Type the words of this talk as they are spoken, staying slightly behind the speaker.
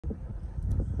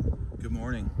Good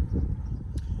morning.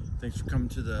 Thanks for coming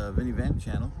to the Vinny Van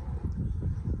channel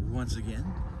once again.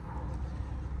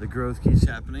 The growth keeps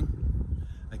happening.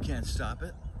 I can't stop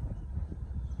it.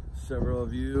 Several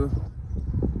of you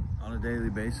on a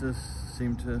daily basis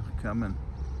seem to come and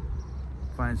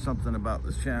find something about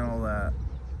this channel that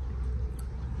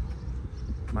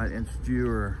might interest you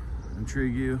or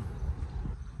intrigue you.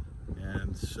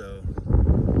 And so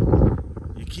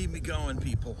you keep me going,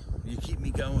 people. You keep me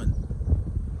going.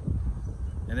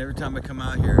 And every time I come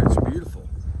out here, it's beautiful.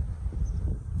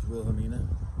 It's Wilhelmina.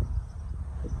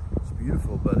 It's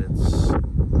beautiful, but it's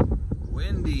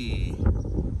windy.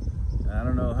 I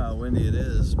don't know how windy it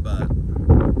is, but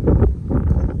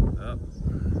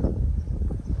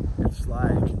it's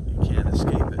like you can't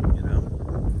escape it, you know?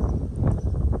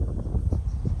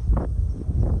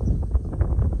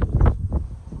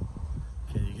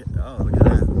 Can you get, oh, look at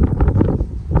that.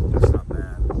 That's not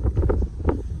bad.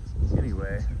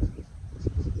 Anyway,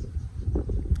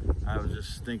 I was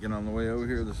just thinking on the way over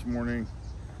here this morning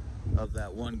of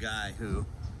that one guy who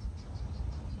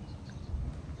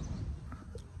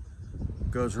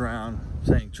goes around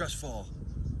saying trust fall,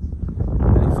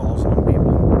 and he falls on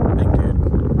people. Big dude.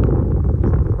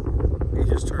 He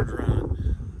just turns around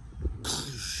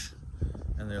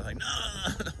and they're like,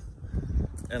 nah.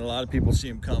 And a lot of people see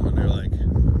him come and they're like,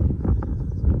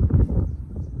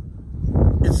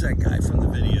 it's that guy from the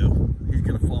video. He's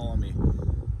gonna fall on me.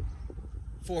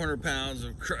 400 pounds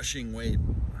of crushing weight.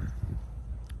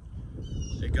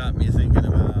 It got me thinking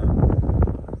about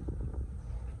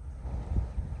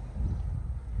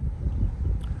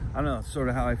I don't know, sort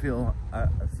of how I feel. I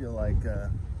feel like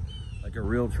a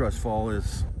real trust fall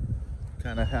is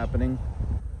kind of happening.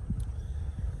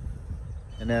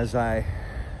 And as I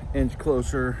inch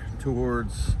closer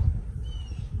towards,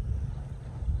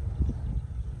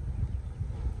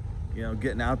 you know,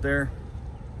 getting out there,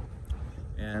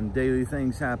 and daily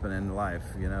things happen in life,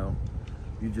 you know,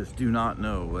 you just do not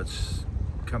know what's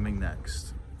coming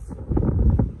next.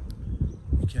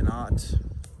 You cannot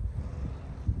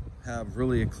have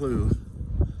really a clue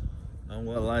on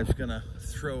what life's gonna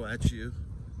throw at you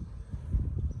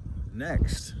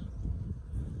next.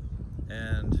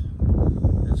 And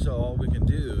so all we can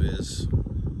do is,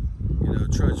 you know,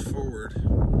 trudge forward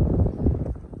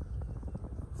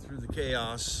through the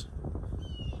chaos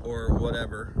or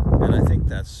whatever. And I think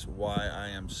that's why I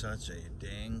am such a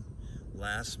dang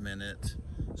last minute,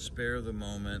 spare the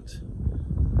moment,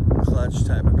 clutch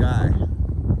type of guy.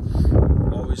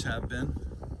 Always have been.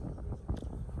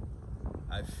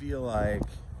 I feel like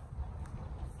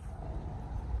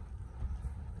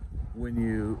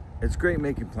it's great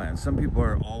making plans. Some people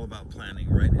are all about planning,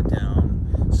 writing it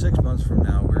down. 6 months from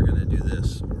now, we're gonna do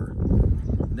this, or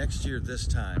next year this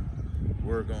time,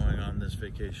 we're going on this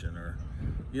vacation, or,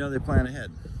 you know, they plan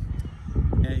ahead.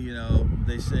 And, you know,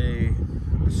 they say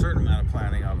a certain amount of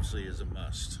planning obviously is a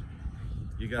must.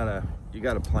 You gotta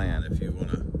plan if you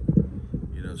wanna,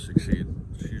 you know, succeed.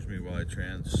 Excuse me while I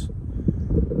trade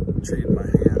my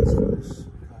hands for this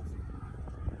coffee.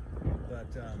 But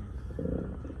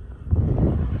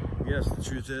yes, the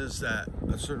truth is that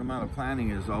a certain amount of planning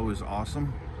is always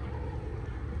awesome,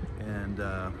 and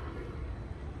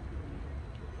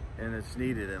it's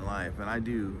needed in life. And I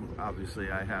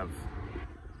have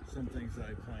some things that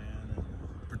I plan, and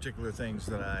particular things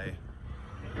that I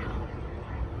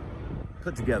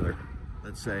put together,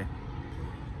 let's say.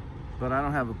 But I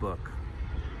don't have a book.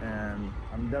 And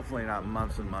I'm definitely not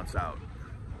months and months out.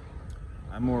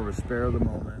 I'm more of a spare of the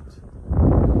moment.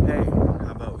 Hey,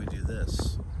 how about we do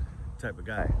this type of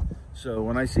guy. So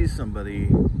when I see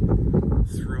somebody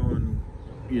throwing,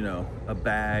 you know, a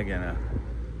bag and a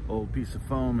old piece of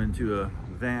foam into a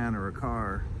van or a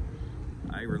car,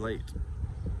 I relate.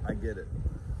 I get it.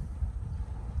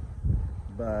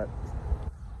 But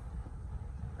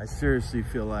I seriously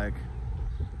feel like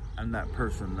I'm that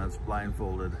person that's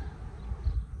blindfolded.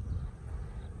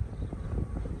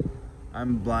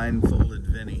 I'm blindfolded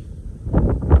Vinny,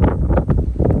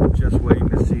 just waiting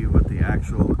to see what the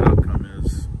actual outcome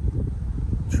is,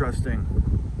 trusting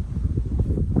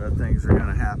that things are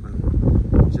gonna happen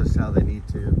just how they need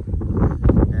to.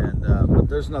 And but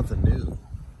there's nothing new.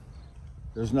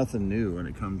 There's nothing new when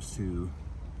it comes to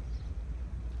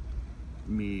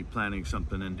me planning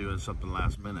something and doing something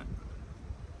last minute.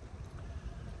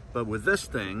 But with this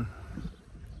thing,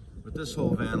 with this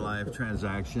whole van life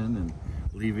transaction and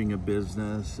leaving a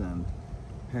business and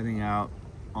heading out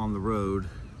on the road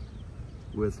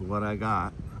with what I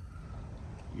got,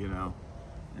 you know,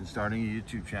 and starting a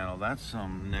YouTube channel, that's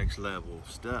some next level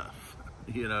stuff.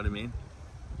 You know what I mean?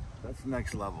 That's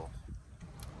next level.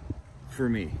 for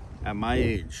me at my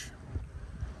age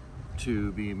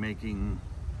to be making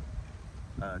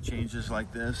changes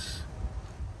like this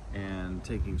and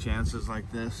taking chances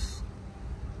like this.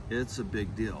 It's a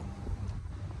big deal.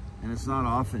 And it's not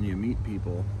often you meet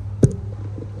people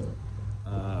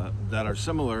that are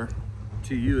similar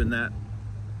to you in that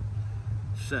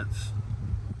sense.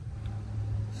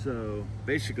 So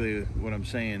basically what I'm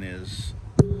saying is,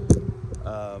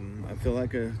 I feel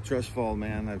like a trust fall,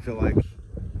 man. I feel like,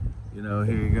 you know,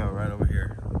 here you go, right over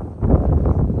here.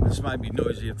 This might be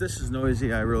noisy. If this is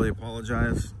noisy, I really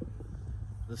apologize.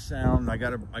 The sound, I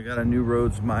got a new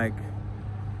Rhodes mic,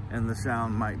 and the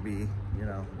sound might be, you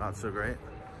know, not so great.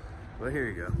 But here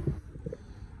you go.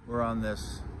 We're on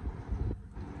this,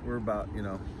 we're about, you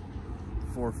know,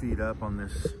 4 feet up on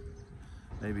this,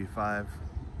 maybe 5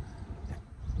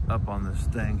 up on this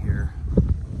thing here.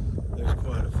 There's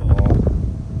quite a fall.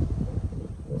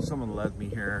 Someone led me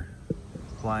here,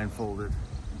 blindfolded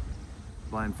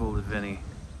Vinny.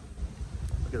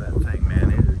 Look at that thing,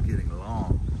 man, it is getting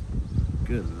long.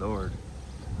 Good Lord.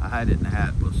 I hide it in a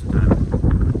hat most of the time.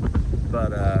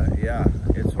 But yeah,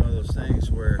 it's one of those things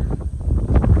where,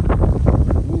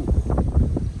 ooh,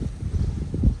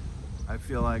 I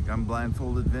feel like I'm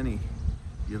blindfolded Vinny.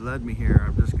 You led me here,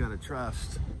 I've just got to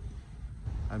trust.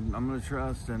 I'm gonna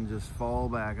trust and just fall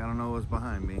back. I don't know what's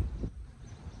behind me.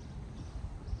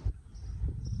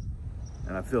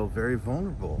 And I feel very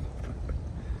vulnerable.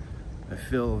 I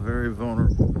feel very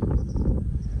vulnerable.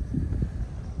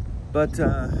 But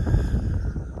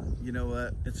you know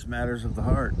what? It's matters of the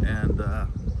heart. And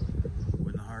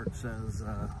when the heart says,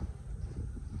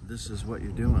 this is what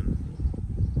you're doing,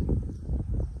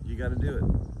 you gotta do it.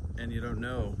 And you don't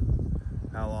know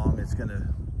how long it's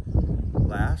gonna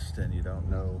last, and you don't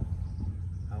know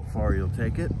how far you'll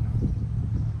take it,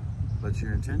 but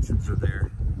your intentions are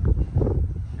there.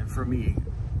 And for me,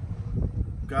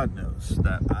 God knows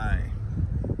that I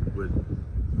would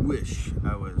wish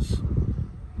I was,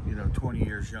 you know, 20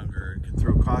 years younger and could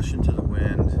throw caution to the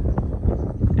wind.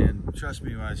 And trust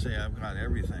me when I say I've got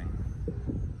everything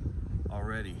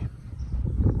already.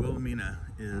 Wilhelmina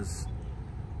is,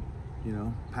 you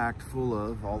know, packed full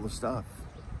of all the stuff.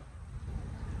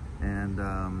 And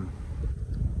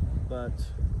but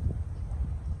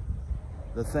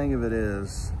the thing of it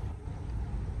is,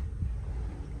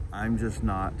 I'm just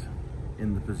not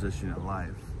in the position in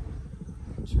life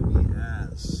to be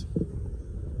as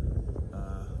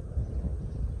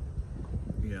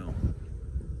you know,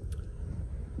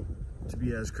 to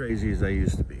be as crazy as I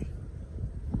used to be.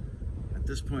 At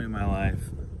this point in my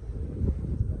life,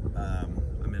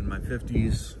 I'm in my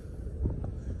 50s.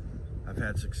 I've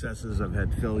had successes, I've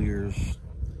had failures.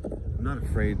 I'm not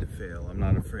afraid to fail. I'm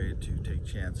not afraid to take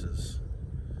chances.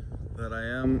 But I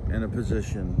am in a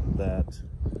position that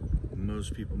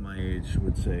most people my age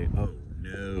would say, oh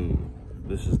no,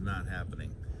 this is not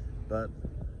happening. But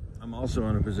I'm also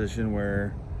in a position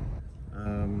where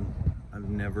I've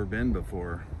never been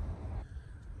before,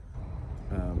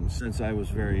 since I was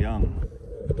very young.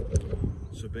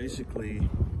 So basically,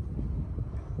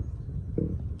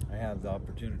 I had the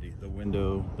opportunity. The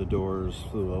window, the doors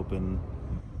flew open,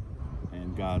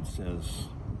 and God says,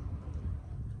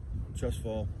 trust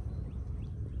fall.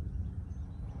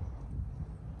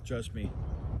 Trust me.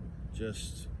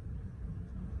 Just,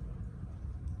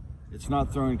 it's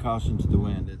not throwing caution to the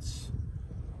wind. It's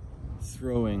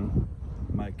throwing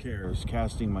my cares,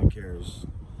 casting my cares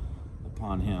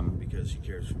upon Him because He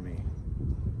cares for me.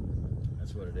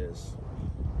 That's what it is.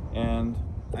 And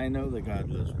I know that God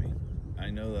loves me. I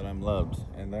know that I'm loved,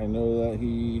 and I know that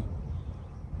He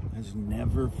has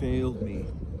never failed me,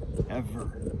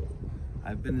 ever.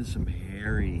 I've been in some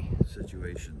hairy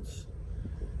situations,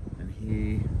 and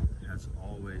He has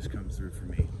always come through for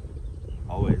me.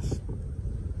 Always.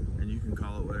 And you can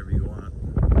call it whatever you want.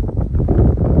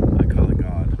 I call it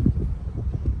God.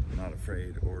 I'm not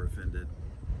afraid or offended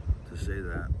to say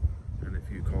that. And if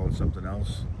you call it something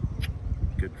else,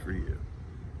 good for you.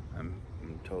 I'm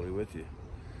totally with you.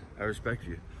 I respect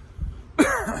you.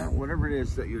 Whatever it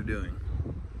is that you're doing,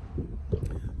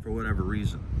 for whatever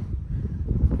reason.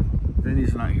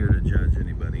 Vinny's not here to judge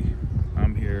anybody.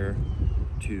 I'm here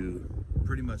to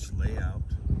pretty much lay out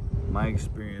my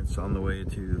experience on the way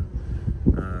to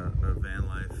a van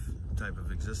life type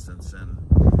of existence. And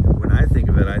when I think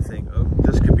of it, I think, oh,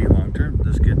 this could be long term.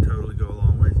 This could totally go a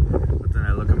long way. But then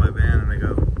I look at my van and I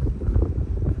go,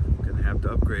 I'm gonna have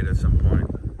to upgrade at some point.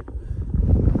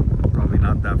 Probably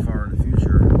not that far in the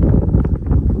future,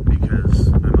 because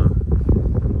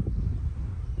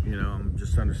I'm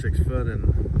just under 6 foot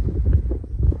and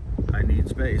I need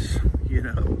space, need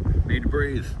to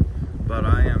breathe. but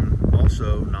I am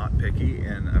also not picky,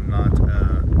 and I'm not, you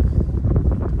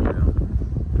know,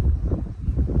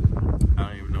 I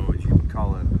don't even know what you can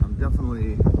call it. I'm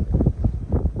definitely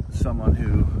someone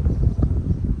who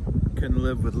can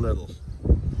live with little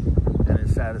and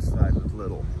is satisfied with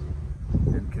little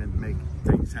and can make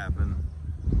things happen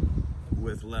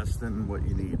with less than what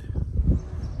you need.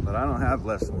 But I don't have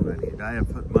less than what I need. I have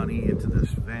put money into this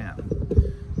van.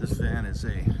 This van is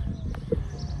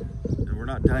and we're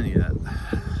not done yet.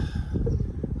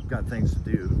 We've got things to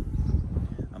do.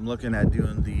 I'm looking at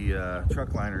doing the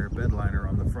truck liner, bed liner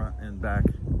on the front and back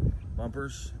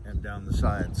bumpers and down the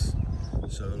sides.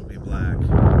 So it'll be black. Down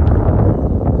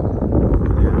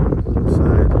the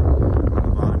side, on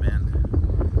the bottom end,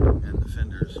 and the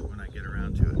fenders when I get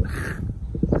around to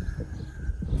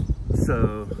it.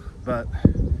 So, but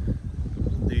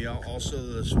also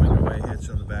the swing away hitch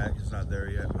on the back is not there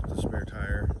yet with the spare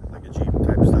tire, like a Jeep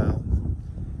type style.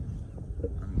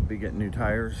 I'm be getting new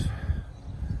tires.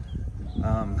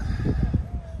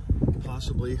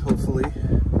 Possibly, hopefully,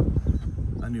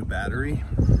 a new battery.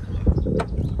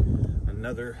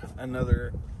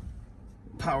 Another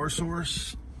power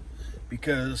source,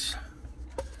 because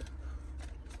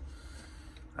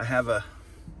I have a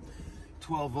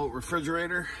 12-volt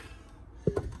refrigerator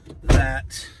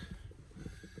that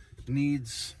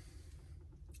needs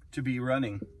to be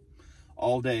running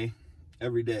all day,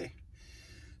 every day.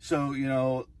 So, you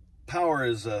know, power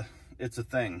is it's a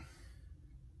thing.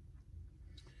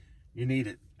 You need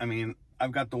it. I mean,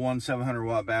 I've got the one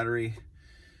 700-watt battery,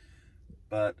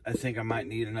 but I think I might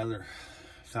need another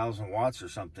 1,000 watts or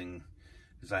something,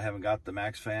 because I haven't got the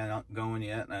max fan going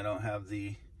yet, and I don't have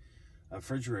the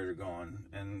refrigerator going.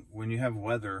 And when you have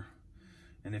weather,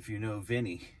 and if you know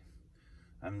Vinny,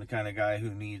 I'm the kind of guy who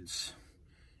needs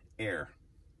air.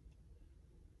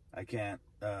 I can't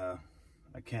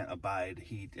abide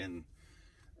heat and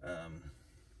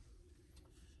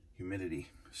humidity.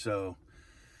 So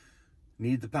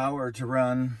need the power to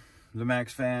run the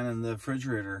max fan and the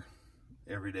refrigerator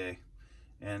every day,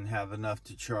 and have enough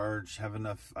to charge, have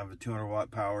enough. I have a 200-watt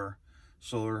power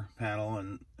solar panel,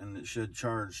 and it should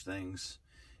charge things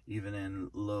even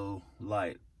in low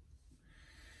light.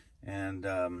 And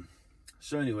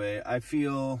so anyway, I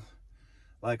feel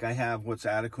like I have what's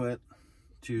adequate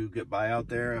to get by out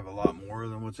there. I have a lot more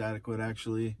than what's adequate,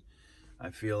 actually. I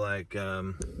feel like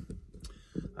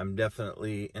I'm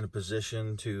definitely in a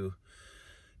position to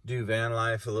do van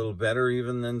life a little better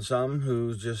even than some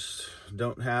who just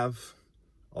don't have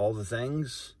all the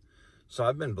things. So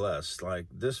I've been blessed. Like,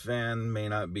 this van may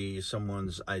not be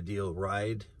someone's ideal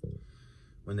ride.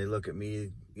 When they look at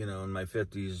me, you know, in my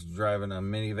 50s driving a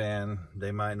minivan,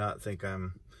 they might not think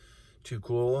I'm too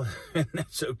cool. And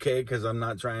that's okay, because I'm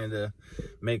not trying to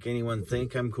make anyone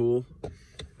think I'm cool,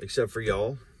 except for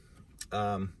y'all.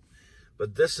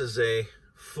 But this is a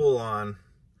full-on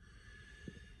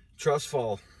trust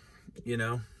fall, you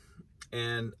know.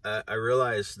 And I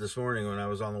realized this morning when I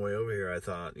was on the way over here, I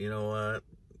thought, you know what?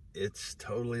 It's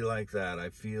totally like that. I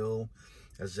feel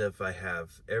as if I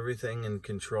have everything in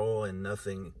control and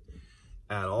nothing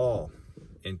at all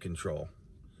in control.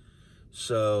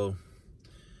 So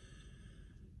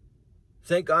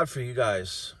thank God for you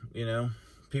guys, you know,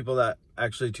 people that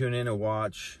actually tune in and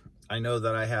watch. I know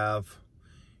that I have,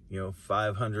 you know,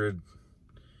 500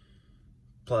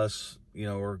 plus, you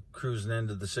know, we're cruising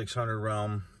into the 600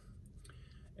 realm,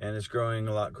 and it's growing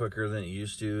a lot quicker than it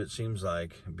used to, it seems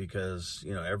like, because,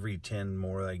 you know, every 10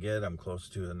 more I get, I'm close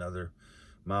to another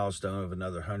milestone of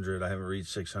another 100. I haven't reached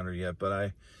 600 yet, but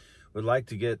I would like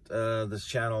to get this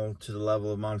channel to the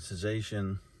level of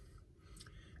monetization.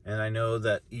 And I know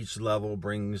that each level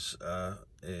brings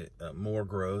more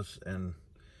growth and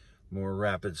more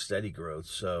rapid, steady growth.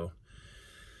 So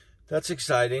that's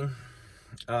exciting.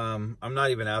 I'm not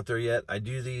even out there yet. I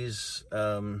do these,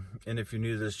 and if you're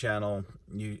new to this channel,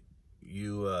 you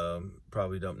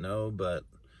probably don't know, but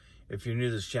if you're new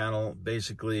to this channel,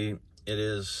 basically it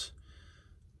is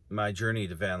my journey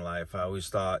to van life. I always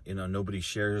thought, you know, nobody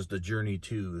shares the journey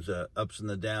to the ups and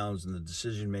the downs and the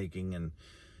decision making and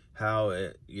how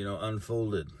it, you know,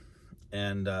 unfolded.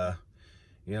 And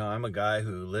you know, I'm a guy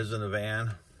who lives in a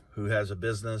van, who has a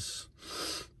business,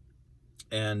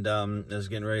 and is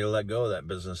getting ready to let go of that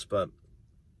business. But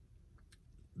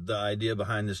the idea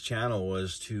behind this channel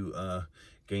was to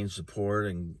gain support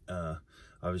and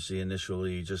obviously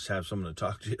initially just have someone to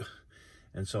talk to.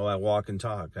 And so I walk and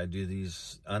talk. I do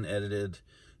these unedited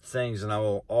things, and I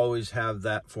will always have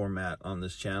that format on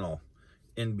this channel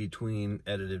in between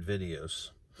edited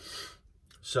videos.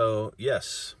 So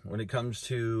yes, when it comes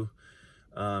to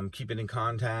keeping in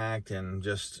contact and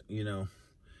just, you know,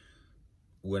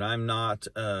 when I'm not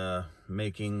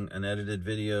making an edited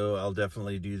video, I'll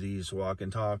definitely do these walk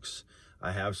and talks.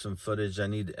 I have some footage I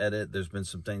need to edit. There's been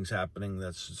some things happening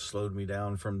that's slowed me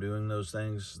down from doing those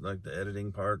things, like the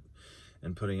editing part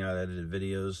and putting out edited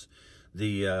videos.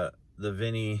 The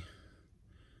Vinny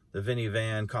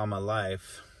Van Call My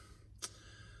Life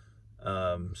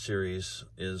series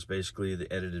is basically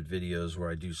the edited videos where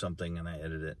I do something and I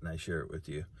edit it and I share it with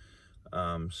you.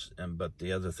 But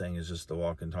the other thing is just the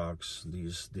walk and talks,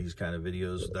 these kind of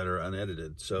videos that are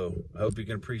unedited. So I hope you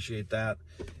can appreciate that.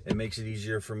 It makes it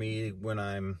easier for me when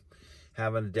I'm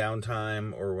having a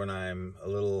downtime or when I'm a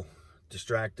little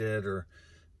distracted or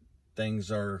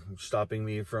things are stopping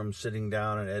me from sitting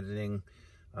down and editing.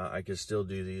 I can still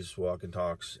do these walk and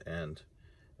talks and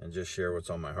just share what's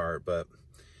on my heart. But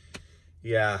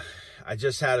yeah, I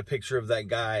just had a picture of that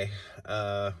guy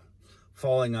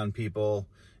falling on people.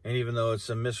 And even though it's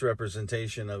a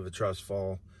misrepresentation of a trust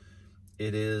fall,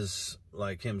 it is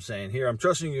like him saying, here, I'm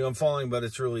trusting you, I'm falling, but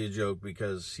it's really a joke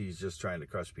because he's just trying to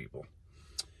crush people.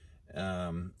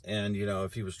 And, you know,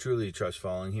 if he was truly trust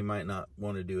falling, he might not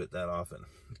want to do it that often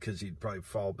because he'd probably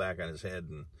fall back on his head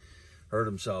and hurt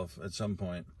himself at some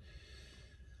point.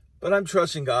 But I'm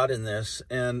trusting God in this,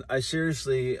 and I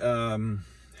seriously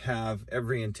have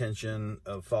every intention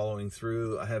of following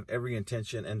through. I have every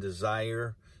intention and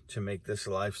desire to make this a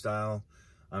lifestyle.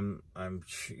 I'm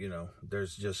you know,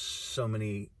 there's just so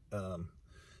many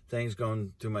things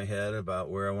going through my head about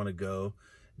where I want to go.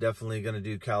 Definitely going to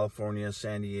do California,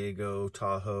 San Diego,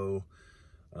 Tahoe,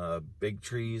 Big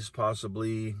Trees,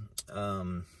 possibly,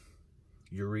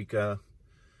 Eureka,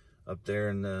 up there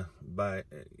in by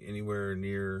anywhere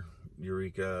near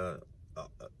Eureka.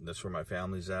 That's where my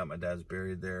family's at. My dad's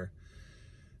buried there.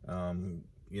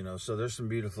 You know, so there's some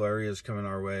beautiful areas coming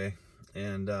our way.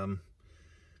 And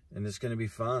it's going to be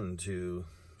fun to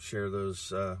share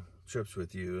those trips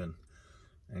with you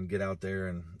and get out there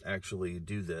and actually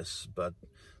do this. But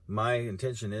my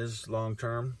intention is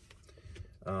long-term,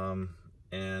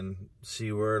 and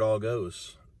see where it all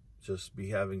goes. Just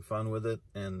be having fun with it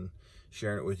and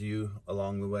sharing it with you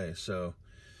along the way. So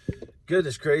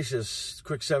goodness gracious,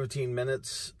 quick 17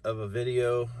 minutes of a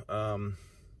video.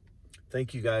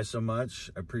 Thank you guys so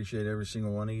much. I appreciate every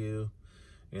single one of you.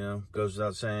 You know, goes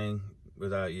without saying,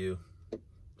 without you,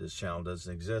 this channel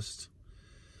doesn't exist.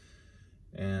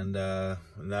 And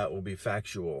that will be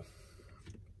factual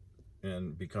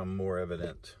and become more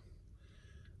evident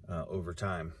over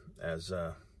time as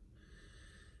I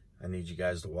need you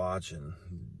guys to watch and,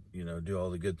 you know, do all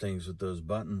the good things with those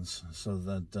buttons so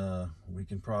that we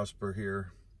can prosper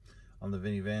here on the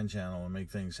Vinny Van channel and make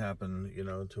things happen, you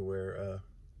know, to where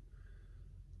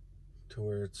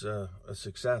it's a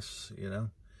success, you know.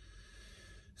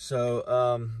 So,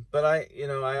 but I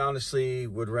honestly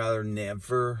would rather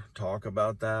never talk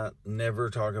about that. Never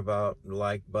talk about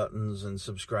like buttons and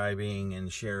subscribing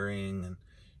and sharing, and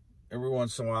every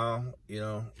once in a while, you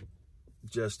know,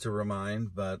 just to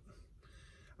remind, but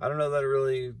I don't know that it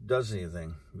really does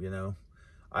anything, you know.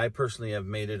 I personally have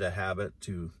made it a habit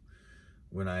to,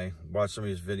 when I watch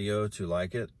somebody's video, to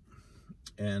like it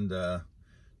and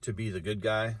to be the good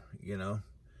guy, you know,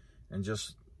 and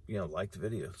just, you know, like the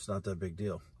video. It's not that big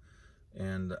deal.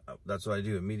 And that's what I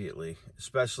do immediately,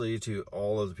 especially to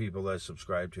all of the people that I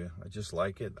subscribe to. I just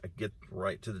like it. I get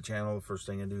right to the channel. The first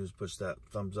thing I do is push that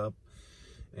thumbs up,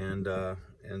 and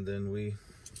then we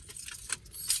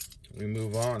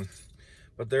move on.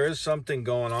 But there is something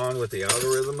going on with the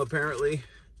algorithm apparently,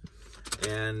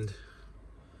 and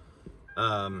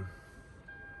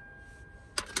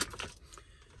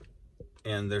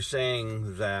they're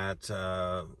saying that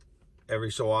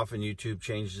every so often YouTube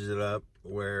changes it up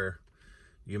where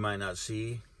you might not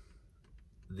see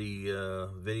the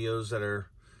videos that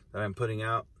I'm putting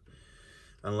out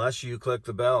unless you click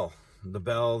the bell,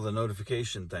 the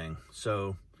notification thing.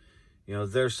 So, you know,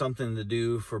 there's something to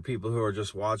do for people who are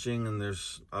just watching, and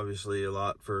there's obviously a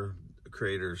lot for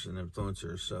creators and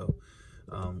influencers. So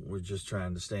we're just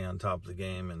trying to stay on top of the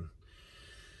game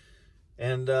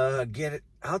and get it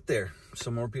out there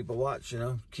so more people watch. You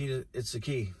know, it's the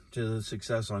key to the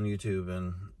success on YouTube.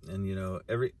 And you know,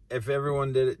 if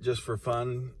everyone did it just for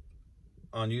fun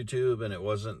on YouTube and it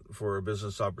wasn't for a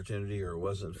business opportunity, or it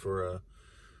wasn't for a,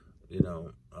 you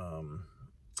know,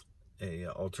 a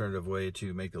alternative way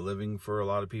to make a living for a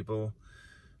lot of people,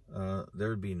 there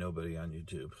would be nobody on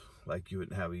YouTube. Like, you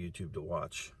wouldn't have a YouTube to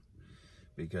watch,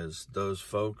 because those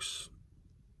folks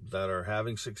that are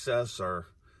having success are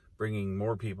bringing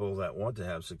more people that want to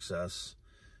have success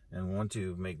and want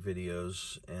to make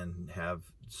videos and have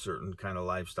certain kind of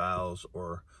lifestyles,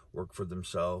 or work for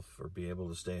themselves, or be able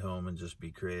to stay home and just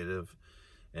be creative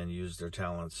and use their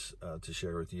talents to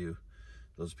share with you,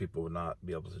 those people would not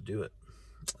be able to do it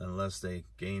unless they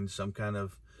gain some kind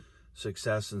of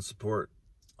success and support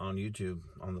on YouTube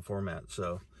on the format.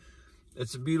 So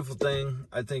it's a beautiful thing.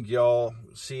 I think y'all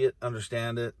see it,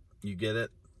 understand it, you get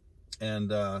it.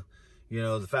 And you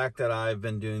know, the fact that I've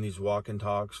been doing these walk and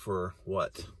talks for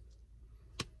what,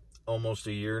 almost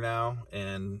a year now,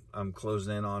 and I'm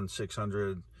closing in on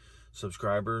 600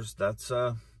 subscribers, that's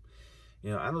you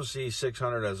know, I don't see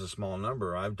 600 as a small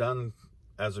number. I've done,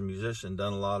 as a musician,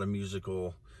 done a lot of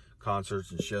musical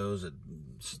concerts and shows at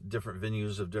different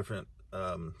venues of different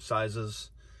sizes,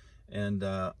 and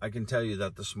I can tell you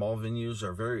that the small venues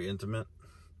are very intimate,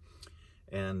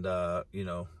 and you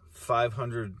know,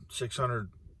 500, 600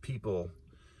 people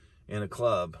in a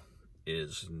club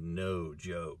is no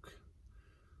joke.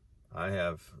 I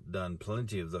have done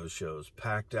plenty of those shows.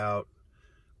 Packed out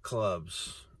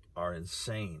clubs are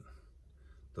insane.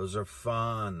 Those are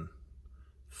fun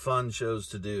shows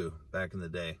to do back in the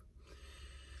day.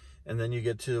 And then you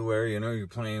get to where, you know, you're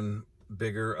playing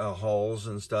bigger halls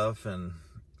and stuff, and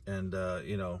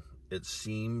you know, it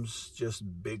seems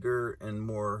just bigger and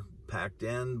more packed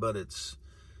in, but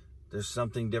there's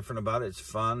something different about it. It's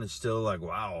fun. It's still like,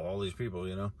 wow, all these people,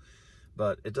 you know,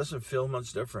 but it doesn't feel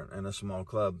much different in a small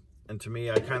club. And to me,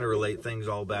 I kind of relate things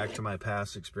all back to my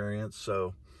past experience.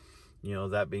 So, you know,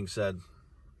 that being said,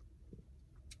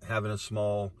 having a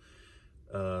small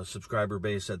subscriber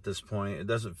base at this point, it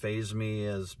doesn't faze me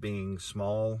as being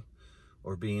small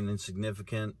or being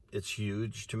insignificant. It's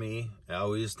huge to me. I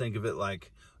always think of it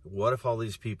like, what if all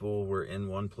these people were in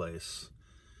one place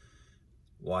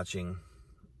watching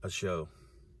a show?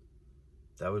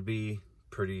 That would be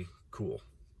pretty cool.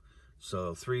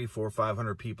 So 300, 400,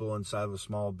 500 people inside of a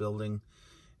small building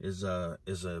it's a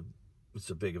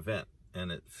big event,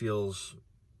 and it feels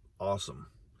awesome.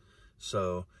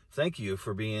 So thank you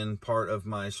for being part of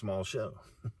my small show.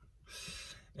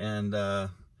 And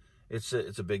it's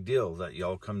a big deal that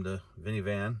y'all come to Vinny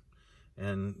Van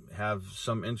and have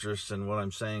some interest in what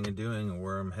I'm saying and doing and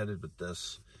where I'm headed with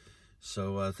this.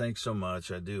 So thanks so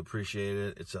much. I do appreciate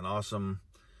it. It's an awesome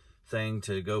thing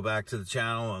to go back to the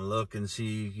channel and look and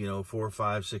see, you know, 4,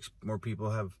 5, 6 more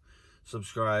people have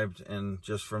subscribed, and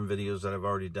just from videos that I've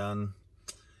already done.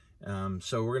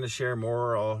 So we're going to share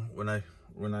more when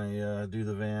I do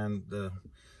the van,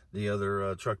 the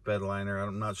other truck bed liner.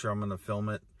 I'm not sure I'm going to film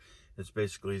it. It's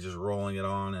basically just rolling it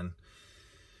on, and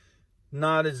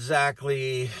not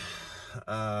exactly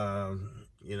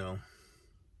you know,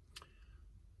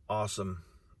 awesome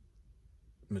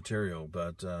material,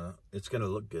 but it's gonna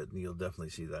look good, and you'll definitely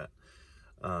see that.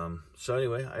 So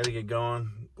anyway, I gotta get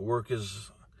going. Work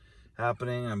is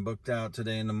happening. I'm booked out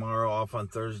today and tomorrow, off on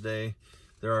Thursday.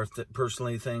 There are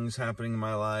personally things happening in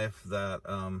my life that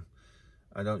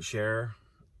I don't share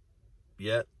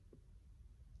yet,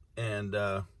 and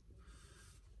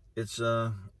it's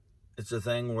a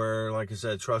thing where, like I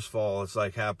said, trust fall. It's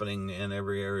like happening in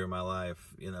every area of my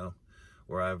life, you know,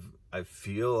 where I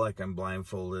feel like I'm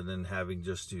blindfolded and having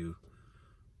just to,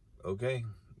 okay,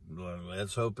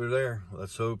 let's hope they're there.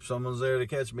 Let's hope someone's there to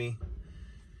catch me.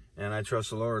 And I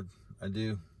trust the Lord. I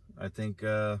do. I think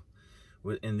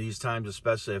in these times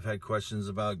especially, I've had questions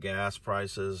about gas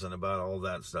prices and about all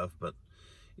that stuff. But,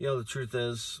 you know, the truth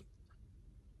is,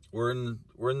 we're in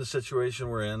the situation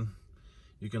we're in.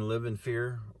 You can live in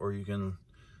fear, or you can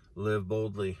live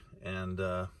boldly and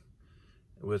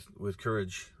with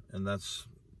courage. And that's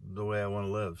the way I want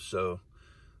to live. So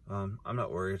I'm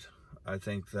not worried. I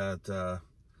think that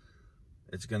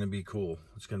it's going to be cool.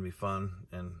 It's going to be fun,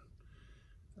 and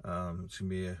it's going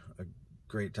to be a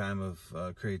great time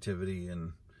of creativity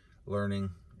and learning,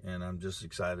 and I'm just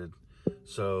excited.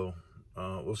 So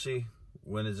we'll see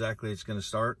when exactly it's going to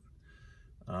start.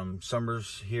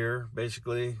 Summer's here,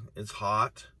 basically. It's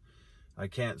hot. I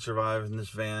can't survive in this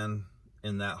van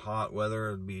in that hot weather.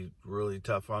 It'd be really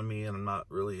tough on me, and I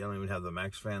don't even have the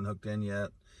max fan hooked in yet.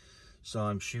 So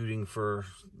I'm shooting for,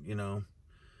 you know,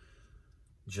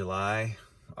 July,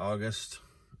 August,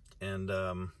 and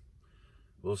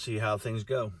we'll see how things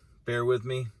go. Bear with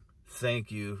me. Thank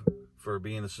you for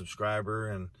being a subscriber,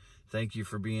 and thank you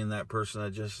for being that person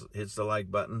that just hits the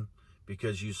like button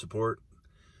because you support.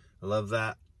 I love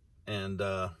that, and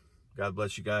God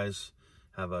bless you guys.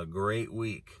 Have a great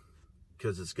week,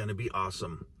 because it's going to be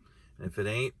awesome. And if it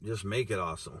ain't, just make it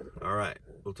awesome. All right.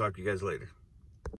 We'll talk to you guys later.